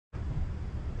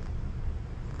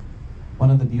One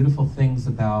of the beautiful things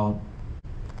about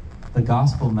the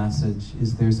gospel message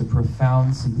is there's a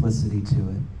profound simplicity to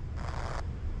it.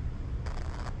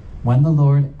 When the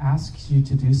Lord asks you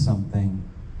to do something,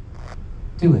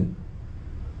 do it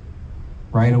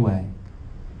right away.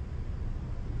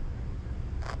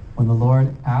 When the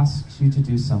Lord asks you to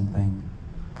do something,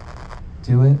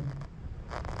 do it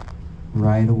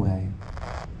right away.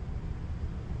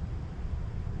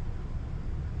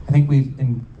 I think we've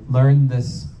learned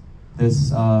this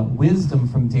wisdom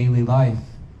from daily life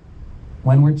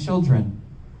when we're children.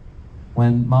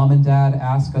 When mom and dad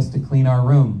ask us to clean our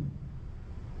room,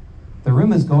 the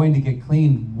room is going to get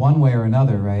cleaned one way or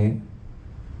another, right?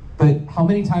 But how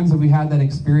many times have we had that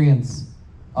experience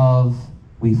of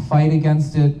we fight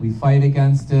against it, we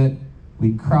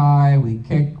cry, we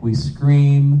kick, we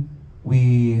scream,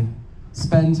 we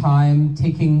spend time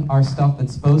taking our stuff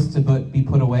that's supposed to be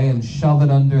put away and shove it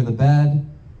under the bed.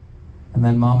 And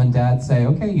then mom and dad say,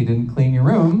 okay, you didn't clean your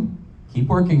room, keep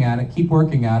working at it,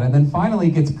 and then finally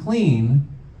it gets clean.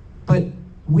 But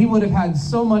we would have had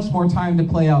so much more time to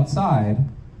play outside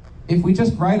if we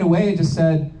just right away just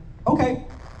said, okay,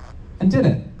 and did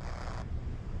it.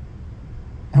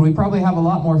 And we probably have a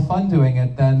lot more fun doing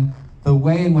it than the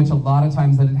way in which a lot of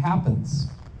times that it happens.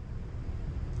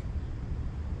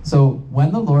 So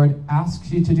when the Lord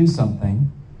asks you to do something,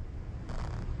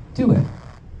 do it.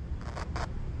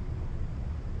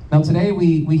 Now today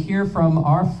we hear from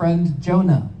our friend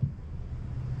Jonah.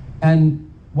 And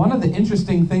one of the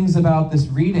interesting things about this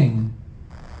reading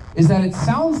is that it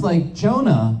sounds like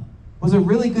Jonah was a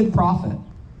really good prophet.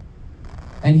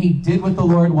 And he did what the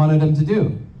Lord wanted him to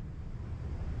do.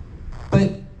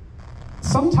 But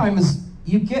sometimes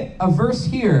you get a verse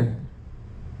here,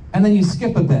 and then you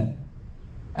skip a bit.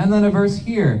 And then a verse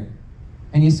here,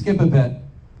 and you skip a bit.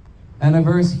 And a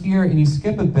verse here, and you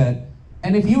skip a bit.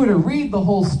 And if you were to read the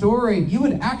whole story, you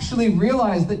would actually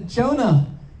realize that Jonah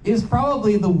is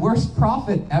probably the worst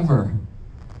prophet ever.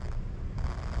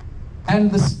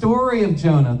 And the story of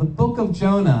Jonah, the book of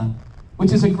Jonah,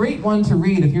 which is a great one to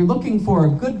read if you're looking for a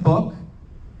good book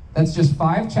that's just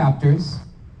 5 chapters,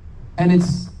 and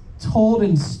it's told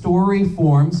in story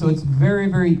form, so it's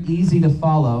very, very easy to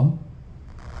follow.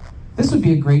 This would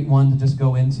be a great one to just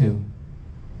go into.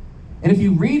 And if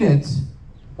you read it,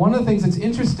 one of the things that's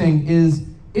interesting is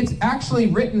it's actually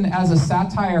written as a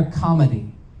satire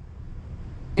comedy.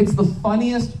 It's the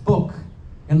funniest book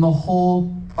in the whole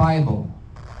Bible.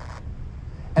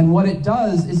 And what it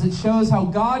does is it shows how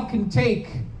God can take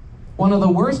one of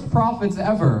the worst prophets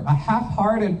ever, a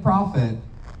half-hearted prophet,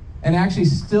 and actually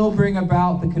still bring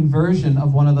about the conversion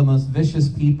of one of the most vicious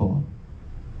people.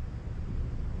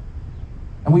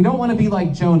 And we don't want to be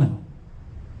like Jonah.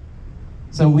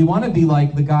 So we want to be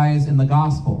like the guys in the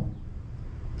gospel.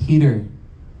 Peter,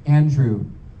 Andrew,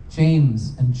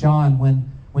 James, and John.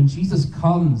 When Jesus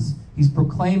comes, he's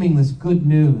proclaiming this good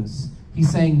news. He's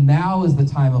saying now is the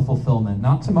time of fulfillment.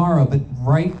 Not tomorrow, but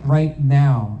right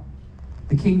now.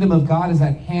 The kingdom of God is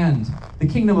at hand. The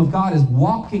kingdom of God is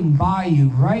walking by you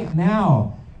right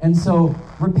now. And so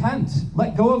repent.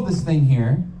 Let go of this thing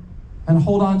here and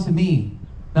hold on to me.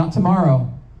 Not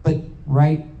tomorrow, but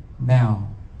right now.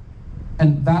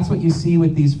 And that's what you see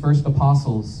with these first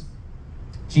apostles.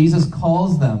 Jesus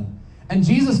calls them, and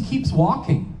Jesus keeps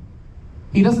walking.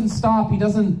 He doesn't stop. He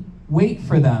doesn't wait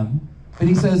for them, but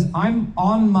he says, I'm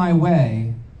on my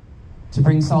way to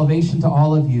bring salvation to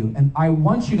all of you, and I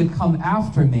want you to come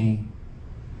after me,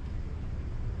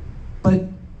 but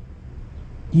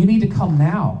you need to come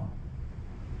now.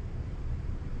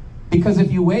 Because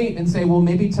if you wait and say, well,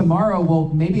 maybe tomorrow, well,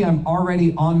 maybe I'm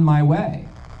already on my way.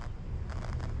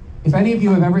 If any of you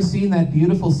have ever seen that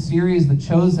beautiful series, The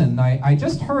Chosen, I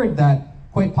just heard that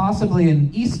quite possibly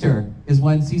in Easter is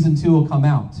when season 2 will come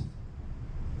out.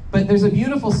 But there's a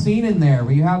beautiful scene in there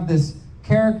where you have this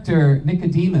character,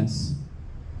 Nicodemus,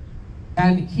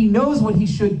 and he knows what he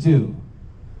should do.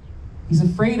 He's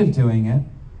afraid of doing it,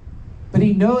 but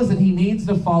he knows that he needs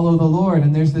to follow the Lord.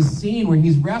 And there's this scene where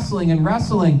he's wrestling,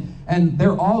 and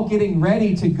they're all getting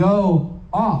ready to go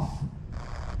off.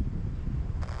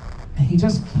 And he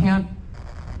just can't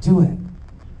do it.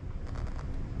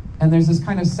 And there's this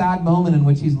kind of sad moment in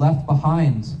which he's left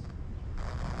behind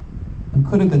and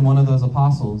could have been one of those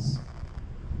apostles.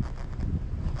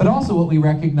 But also what we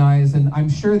recognize, and I'm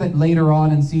sure that later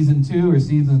on in season 2 or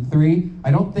season 3,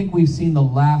 I don't think we've seen the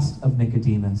last of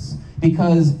Nicodemus.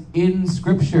 Because in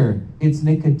Scripture, it's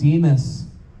Nicodemus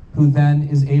who then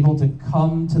is able to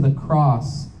come to the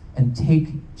cross and take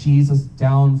Jesus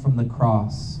down from the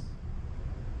cross.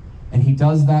 And he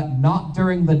does that not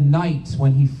during the night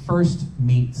when he first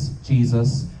meets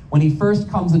Jesus, When he first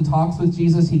comes and talks with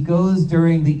Jesus, he goes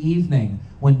during the evening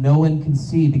when no one can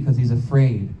see because he's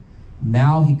afraid.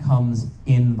 Now he comes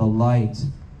in the light,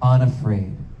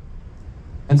 unafraid.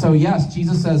 And so, yes,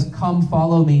 Jesus says, come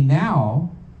follow me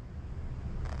now.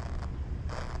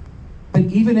 But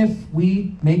even if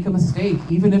we make a mistake,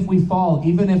 even if we fall,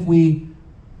 even if we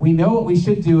know what we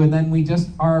should do and then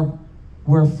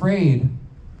we're afraid,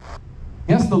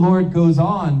 yes, the Lord goes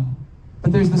on,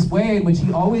 but there's this way in which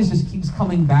he always just keeps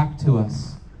coming back to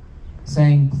us,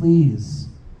 saying, please,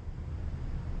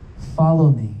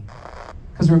 follow me.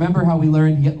 Because remember how we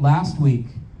learned yet last week,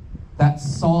 that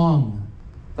song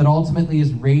that ultimately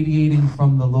is radiating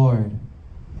from the Lord.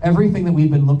 Everything that we've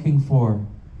been looking for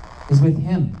is with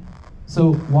him.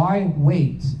 So why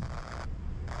wait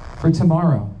for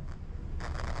tomorrow?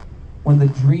 When the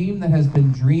dream that has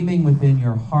been dreaming within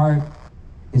your heart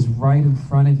is right in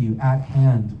front of you, at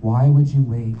hand, why would you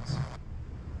wait?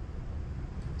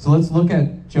 So let's look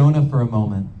at Jonah for a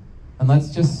moment, and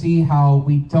let's just see how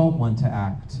we don't want to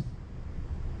act.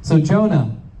 So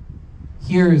Jonah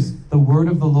hears the word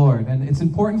of the Lord, and it's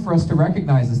important for us to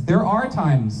recognize this. There are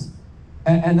times,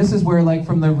 and this is where, like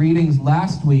from the readings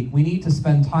last week, we need to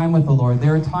spend time with the Lord.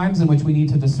 There are times in which we need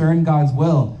to discern God's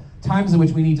will, times in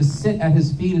which we need to sit at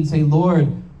his feet and say,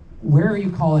 Lord, where are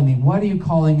you calling me? What are you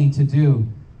calling me to do?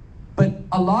 But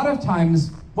a lot of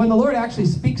times, when the Lord actually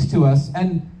speaks to us,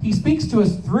 and he speaks to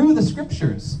us through the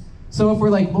scriptures. So if we're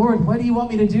like, Lord, what do you want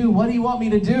me to do? What do you want me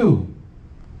to do?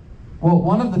 Well,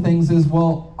 one of the things is,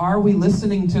 well, are we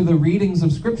listening to the readings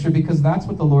of Scripture? Because that's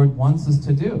what the Lord wants us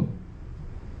to do.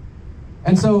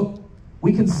 And so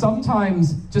we can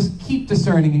sometimes just keep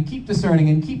discerning and keep discerning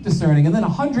and keep discerning, and then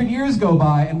 100 years go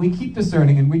by and we keep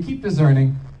discerning and we keep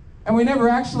discerning, and we never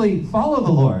actually follow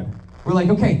the Lord. We're like,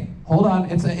 okay, hold on.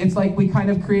 It's like we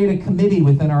kind of create a committee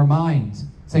within our mind.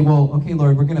 Say, well, okay,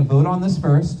 Lord, we're going to vote on this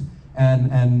first,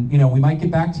 and we might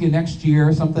get back to you next year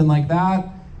or something like that,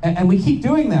 and we keep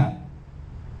doing that.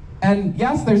 And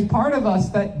yes, there's part of us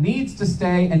that needs to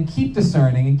stay and keep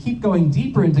discerning and keep going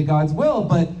deeper into God's will,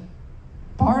 but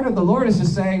part of the Lord is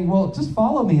just saying, well, just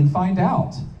follow me and find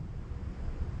out.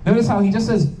 Notice how he just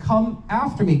says, come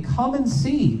after me, come and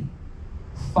see.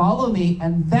 Follow me,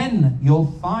 and then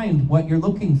you'll find what you're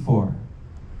looking for.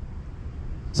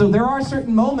 So there are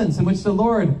certain moments in which the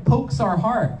Lord pokes our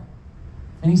heart,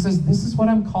 and he says, this is what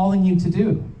I'm calling you to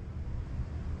do.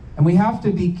 And we have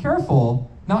to be careful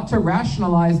not to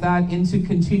rationalize that into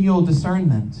continual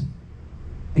discernment.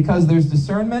 Because there's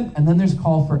discernment, and then there's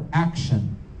call for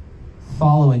action,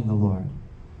 following the Lord.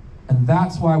 And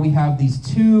that's why we have these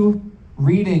two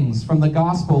readings from the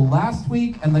gospel last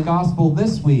week and the gospel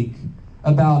this week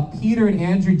about Peter and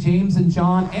Andrew, James and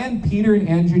John, and Peter and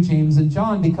Andrew, James and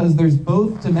John, because there's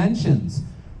both dimensions.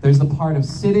 There's the part of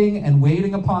sitting and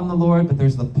waiting upon the Lord, but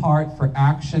there's the part for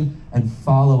action and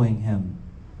following him,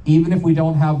 even if we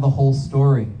don't have the whole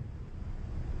story.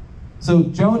 So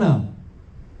Jonah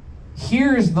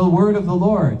hears the word of the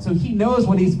Lord, so he knows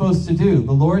what he's supposed to do.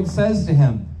 The Lord says to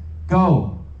him,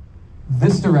 go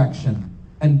this direction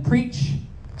and preach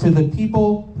to the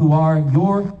people who are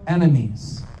your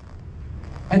enemies.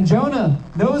 And Jonah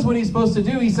knows what he's supposed to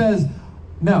do. He says,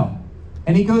 no.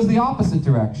 And he goes the opposite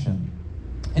direction.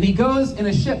 And he goes in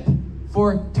a ship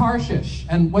for Tarshish.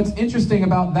 And what's interesting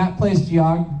about that place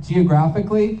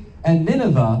geographically and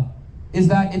Nineveh is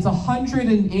that it's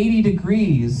 180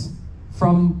 degrees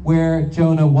from where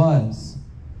Jonah was.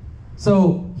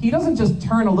 So he doesn't just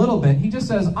turn a little bit. He just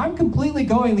says, I'm completely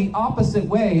going the opposite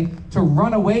way to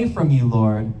run away from you,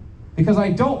 Lord, because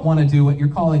I don't want to do what you're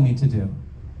calling me to do.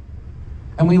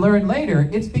 And we learn later,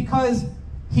 it's because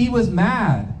he was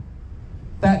mad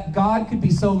that God could be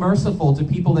so merciful to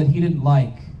people that he didn't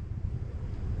like.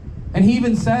 And he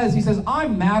even says,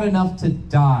 I'm mad enough to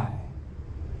die.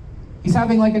 He's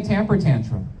having like a temper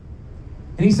tantrum.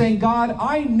 And he's saying, God,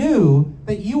 I knew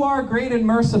that you are great and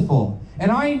merciful.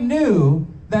 And I knew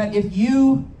that if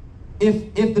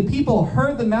the people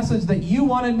heard the message that you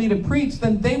wanted me to preach,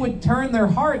 then they would turn their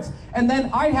hearts, and then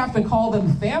I'd have to call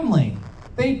them family.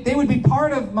 They would be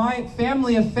part of my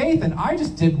family of faith, and I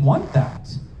just didn't want that.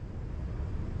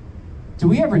 Do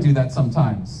we ever do that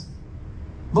sometimes?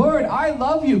 Lord, I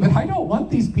love you, but I don't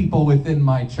want these people within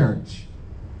my church.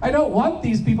 I don't want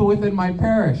these people within my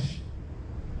parish.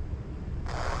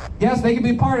 Yes, they can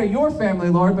be part of your family,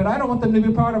 Lord, but I don't want them to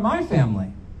be part of my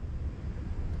family.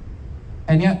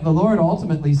 And yet the Lord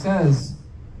ultimately says,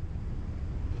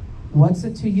 what's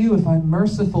it to you if I'm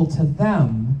merciful to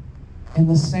them in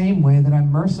the same way that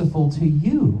I'm merciful to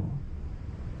you?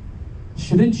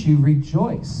 Shouldn't you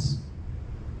rejoice?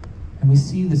 And we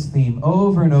see this theme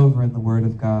over and over in the Word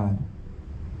of God.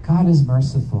 God is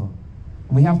merciful.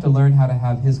 And we have to learn how to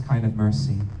have his kind of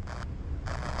mercy.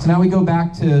 So now we go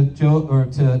back to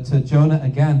Jonah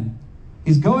again.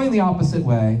 He's going the opposite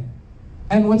way.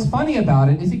 And what's funny about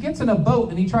it is he gets in a boat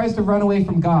and he tries to run away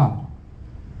from God.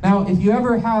 Now, if you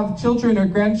ever have children or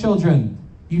grandchildren,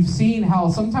 you've seen how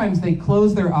sometimes they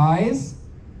close their eyes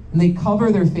and they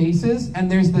cover their faces,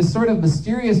 and there's this sort of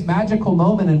mysterious, magical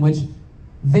moment in which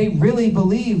they really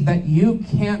believe that you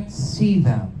can't see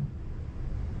them.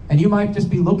 And you might just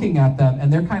be looking at them,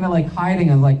 and they're kind of like hiding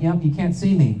and like, yep, you can't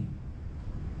see me.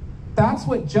 That's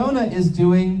what Jonah is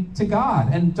doing to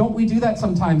God. And don't we do that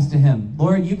sometimes to him?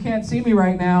 Lord, you can't see me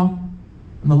right now.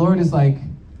 And the Lord is like,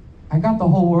 I got the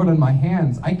whole world in my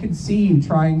hands. I can see you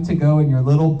trying to go in your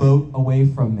little boat away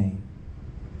from me.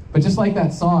 But just like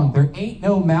that song, there ain't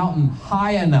no mountain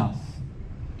high enough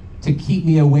to keep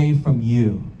me away from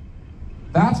you.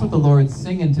 That's what the Lord's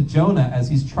singing to Jonah as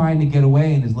he's trying to get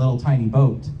away in his little tiny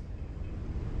boat.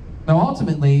 Now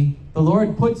ultimately, the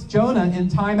Lord puts Jonah in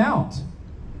timeout.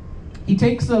 He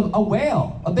takes a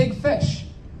whale, a big fish,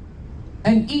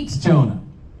 and eats Jonah.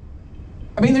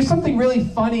 I mean, there's something really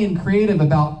funny and creative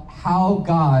about how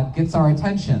God gets our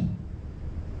attention.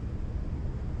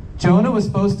 Jonah was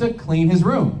supposed to clean his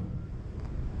room.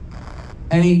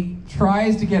 And he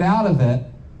tries to get out of it.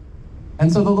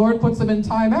 And so the Lord puts him in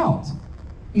timeout.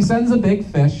 He sends a big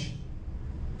fish,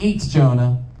 eats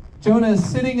Jonah. Jonah is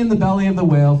sitting in the belly of the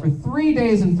whale for 3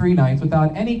 days and 3 nights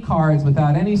without any cards,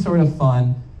 without any sort of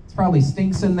fun. It probably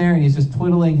stinks in there and he's just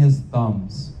twiddling his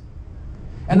thumbs.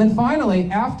 And then finally,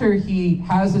 after he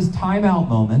has his timeout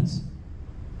moment,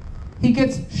 he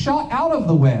gets shot out of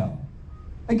the whale.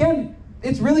 Again,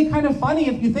 it's really kind of funny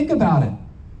if you think about it.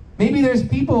 Maybe there's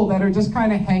people that are just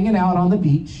kind of hanging out on the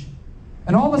beach,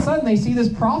 and all of a sudden they see this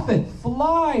prophet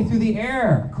fly through the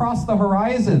air across the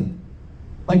horizon,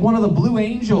 like one of the blue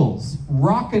angels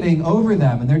rocketing over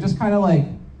them, and they're just kind of like,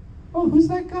 oh, who's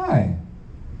that guy?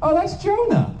 Oh, that's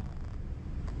Jonah.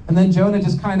 And then Jonah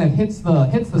just kind of hits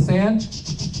the sand.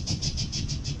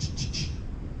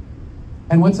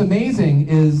 And what's amazing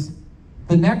is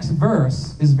the next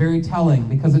verse is very telling,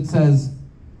 because it says,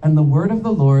 and the word of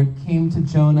the Lord came to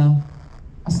Jonah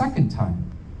a second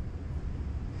time.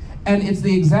 And it's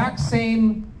the exact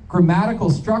same grammatical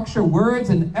structure, words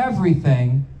and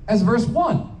everything, as verse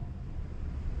 1.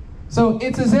 So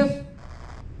it's as if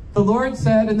the Lord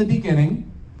said in the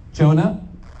beginning, Jonah,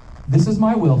 this is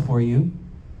my will for you.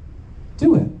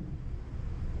 Do it.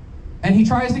 And he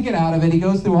tries to get out of it. He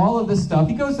goes through all of this stuff.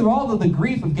 He goes through all of the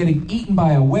grief of getting eaten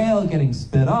by a whale, getting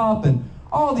spit up, and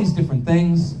all these different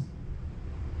things.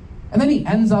 And then he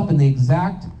ends up in the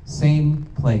exact same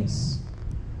place.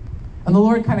 And the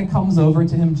Lord kind of comes over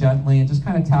to him gently and just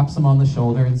kind of taps him on the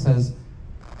shoulder and says,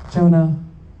 Jonah,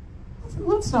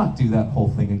 let's not do that whole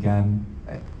thing again.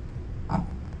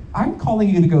 I'm calling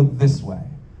you to go this way.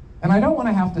 And I don't want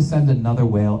to have to send another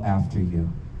whale after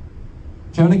you.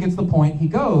 Jonah gets the point, he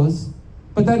goes,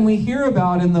 but then we hear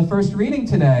about in the first reading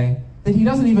today that he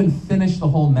doesn't even finish the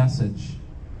whole message.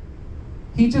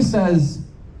 He just says,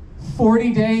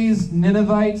 40 days,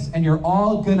 Ninevites, and you're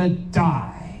all gonna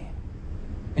die.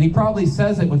 And he probably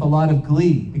says it with a lot of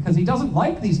glee because he doesn't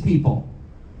like these people.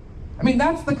 I mean,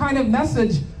 that's the kind of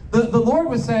message the Lord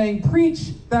was saying,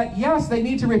 preach that yes, they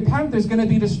need to repent, there's gonna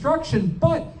be destruction,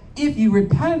 but if you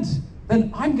repent,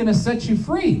 then I'm gonna set you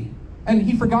free. And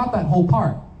he forgot that whole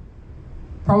part.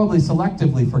 Probably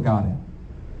selectively forgot it.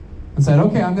 And said,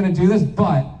 okay, I'm going to do this,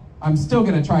 but I'm still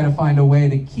going to try to find a way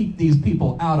to keep these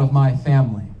people out of my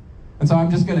family. And so I'm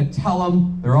just going to tell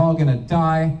them they're all going to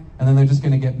die, and then they're just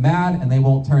going to get mad, and they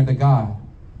won't turn to God.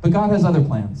 But God has other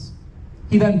plans.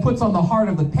 He then puts on the heart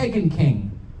of the pagan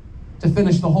king to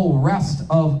finish the whole rest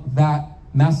of that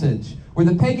message, where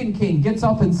the pagan king gets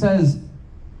up and says,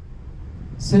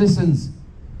 citizens,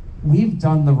 we've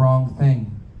done the wrong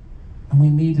thing, and we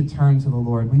need to turn to the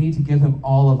Lord. We need to give him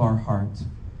all of our heart.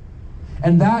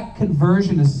 And that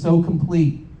conversion is so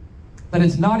complete that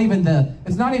it's not even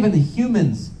the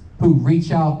humans who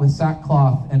reach out with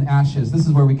sackcloth and ashes. This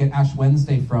is where we get Ash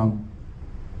Wednesday from.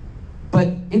 But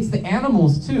it's the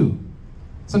animals too.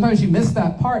 Sometimes you miss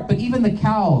that part, but even the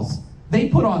cows, they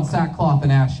put on sackcloth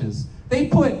and ashes. They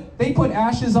put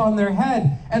ashes on their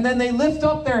head, and then they lift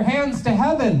up their hands to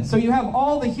heaven. So you have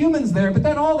all the humans there, but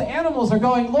then all the animals are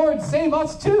going, Lord, save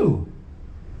us too.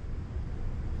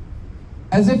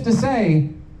 As if to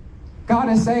say, God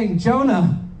is saying,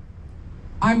 Jonah,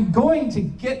 I'm going to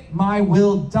get my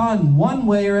will done one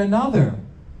way or another,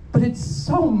 but it's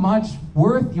so much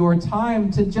worth your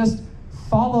time to just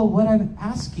follow what I'm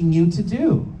asking you to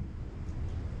do.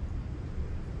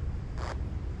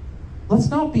 Let's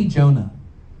not be Jonah.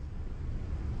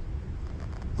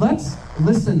 Let's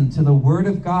listen to the Word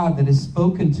of God that is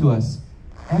spoken to us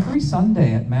every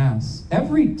Sunday at Mass.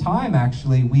 Every time,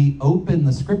 actually, we open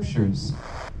the Scriptures.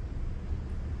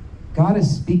 God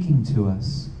is speaking to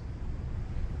us.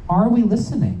 Are we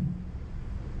listening?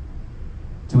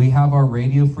 Do we have our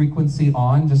radio frequency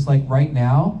on just like right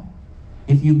now?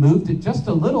 If you moved it just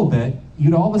a little bit,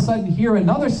 you'd all of a sudden hear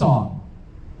another song.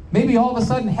 Maybe all of a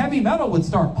sudden heavy metal would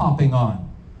start popping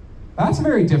on. That's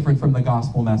very different from the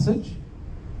gospel message.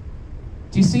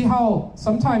 Do you see how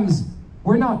sometimes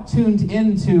we're not tuned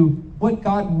into what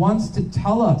God wants to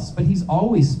tell us, but He's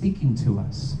always speaking to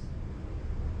us?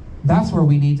 That's where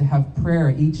we need to have prayer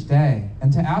each day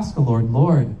and to ask the Lord,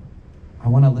 Lord, I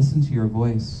want to listen to your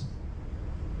voice.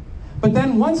 But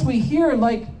then once we hear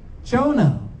like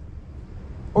Jonah,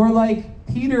 or like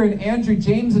Peter and Andrew,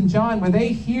 James and John, where they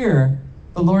hear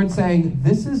the Lord saying,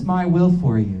 this is my will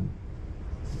for you.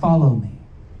 Follow me.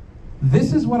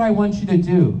 This is what I want you to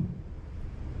do.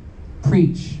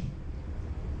 Preach.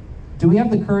 Do we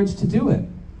have the courage to do it?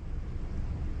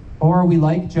 Or are we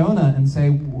like Jonah and say,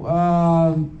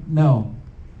 no?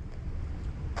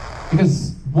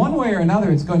 Because one way or another,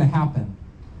 it's going to happen.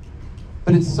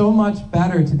 But it's so much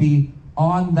better to be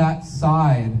on that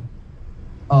side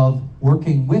of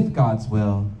working with God's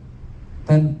will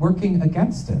than working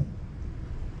against it.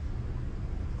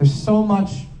 It's so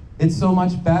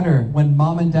much better when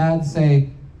mom and dad say,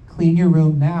 clean your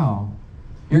room now.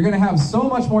 You're going to have so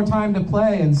much more time to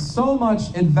play and so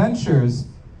much adventures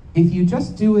if you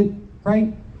just do it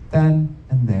right then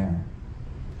and there.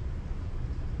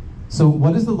 So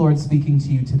what is the Lord speaking to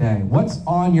you today? What's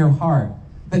on your heart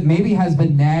that maybe has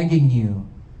been nagging you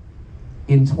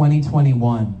in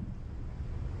 2021?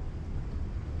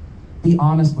 Be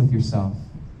honest with yourself.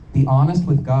 Be honest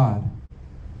with God.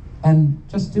 And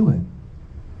just do it.